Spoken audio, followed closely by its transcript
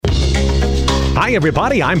Hi,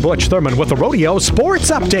 everybody. I'm Butch Thurman with the Rodeo Sports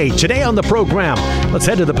Update. Today on the program, let's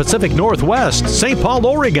head to the Pacific Northwest, St. Paul,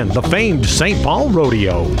 Oregon, the famed St. Paul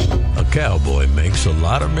Rodeo. A cowboy makes a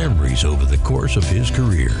lot of memories over the course of his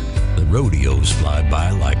career. The rodeos fly by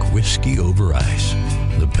like whiskey over ice.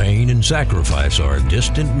 The pain and sacrifice are a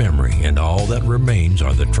distant memory, and all that remains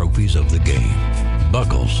are the trophies of the game.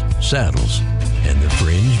 Buckles, saddles, and the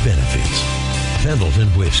fringe benefits. Pendleton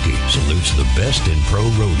Whiskey salutes the best in pro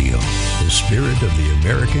rodeo. The spirit of the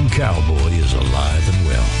American cowboy is alive and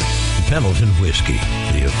well. Pendleton Whiskey,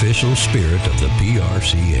 the official spirit of the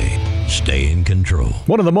PRCA. Stay in control.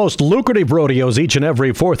 One of the most lucrative rodeos each and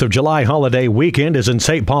every 4th of July holiday weekend is in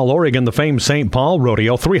St. Paul, Oregon, the famed St. Paul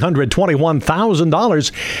Rodeo.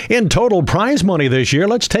 $321,000 in total prize money this year.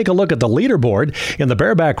 Let's take a look at the leaderboard. In the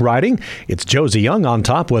bareback riding, it's Josie Young on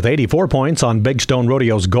top with 84 points on Big Stone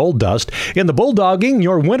Rodeo's Gold Dust. In the bulldogging,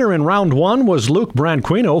 your winner in round 1 was Luke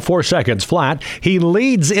Branquino, 4 seconds flat. He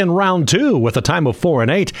leads in round 2 with a time of 4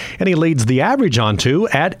 and 8, and he leads the average on 2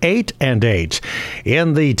 at 8 and 8.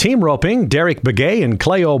 In the team roping, Derek Begay and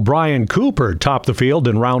Clay O'Brien Cooper top the field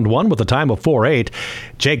in round 1 with a time of 4-8.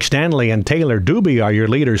 Jake Stanley and Taylor Doobie are your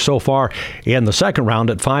leaders so far in the second round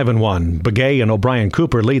at 5 and 1. Begay and O'Brien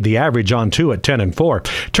Cooper lead the average on 2 at 10 and 4.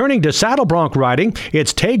 Turning to saddle bronc riding,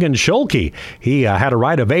 it's Tegan Schulke. He had a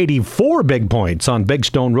ride of 84 big points on Big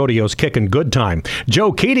Stone Rodeo's Kickin' Good Time.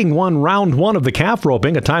 Joe Keating won round 1 of the calf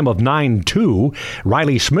roping, a time of 9-2.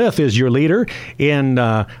 Riley Smith is your leader in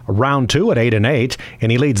round 2 at 8 and 8,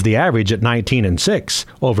 and he leads the average at 19 and 6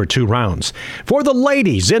 over 2 rounds. For the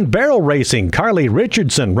ladies in barrel racing, Carly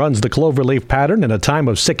Richardson runs the cloverleaf pattern in a time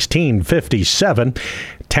of 16:57.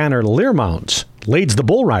 Tanner Learmounts leads the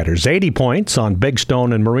bull riders, 80 points on Big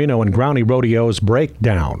Stone and Merino and Growney Rodeo's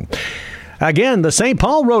Breakdown. Again, the St.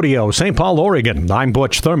 Paul Rodeo, St. Paul, Oregon. I'm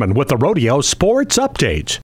Butch Thurman with the Rodeo Sports Update.